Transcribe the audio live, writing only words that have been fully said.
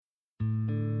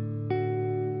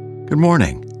Good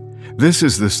morning. This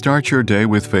is the Start Your Day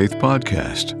with Faith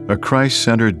podcast, a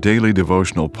Christ-centered daily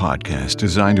devotional podcast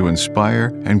designed to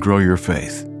inspire and grow your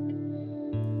faith.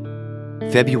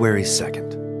 February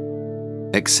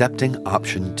 2nd. Accepting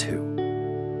Option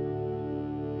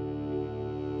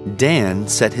 2. Dan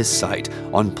set his sight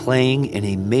on playing in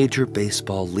a major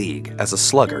baseball league as a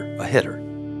slugger, a hitter.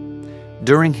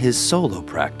 During his solo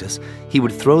practice, he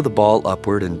would throw the ball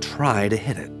upward and try to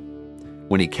hit it.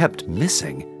 When he kept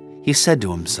missing, he said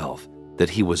to himself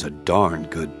that he was a darn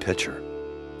good pitcher.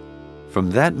 From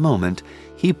that moment,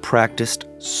 he practiced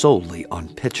solely on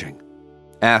pitching.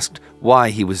 Asked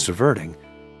why he was diverting,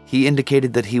 he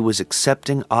indicated that he was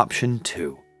accepting Option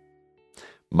 2.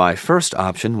 My first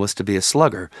option was to be a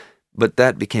slugger, but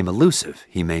that became elusive,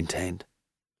 he maintained.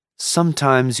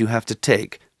 Sometimes you have to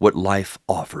take what life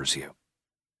offers you.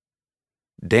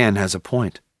 Dan has a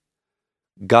point.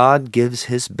 God gives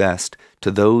his best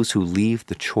to those who leave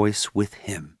the choice with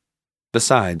him.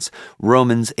 Besides,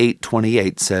 Romans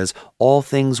 8:28 says, "All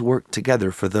things work together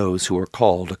for those who are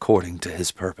called according to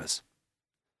his purpose."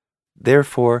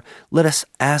 Therefore, let us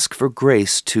ask for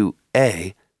grace to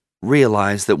A,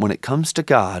 realize that when it comes to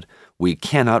God, we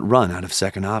cannot run out of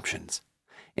second options,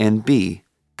 and B,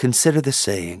 consider the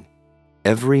saying,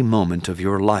 "Every moment of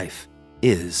your life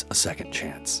is a second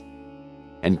chance,"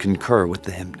 and concur with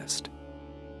the hymnist.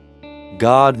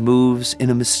 God moves in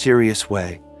a mysterious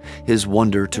way, his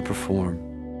wonder to perform.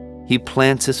 He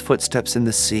plants his footsteps in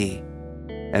the sea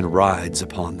and rides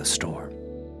upon the storm.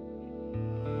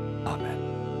 Amen.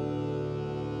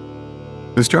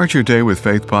 The Start Your Day with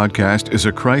Faith podcast is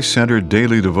a Christ-centered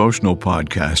daily devotional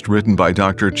podcast written by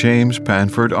Dr. James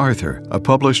Panford Arthur, a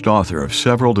published author of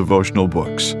several devotional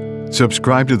books.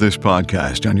 Subscribe to this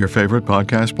podcast on your favorite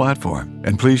podcast platform,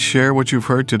 and please share what you've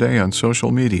heard today on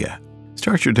social media.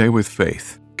 Start your day with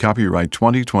faith. Copyright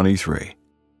 2023.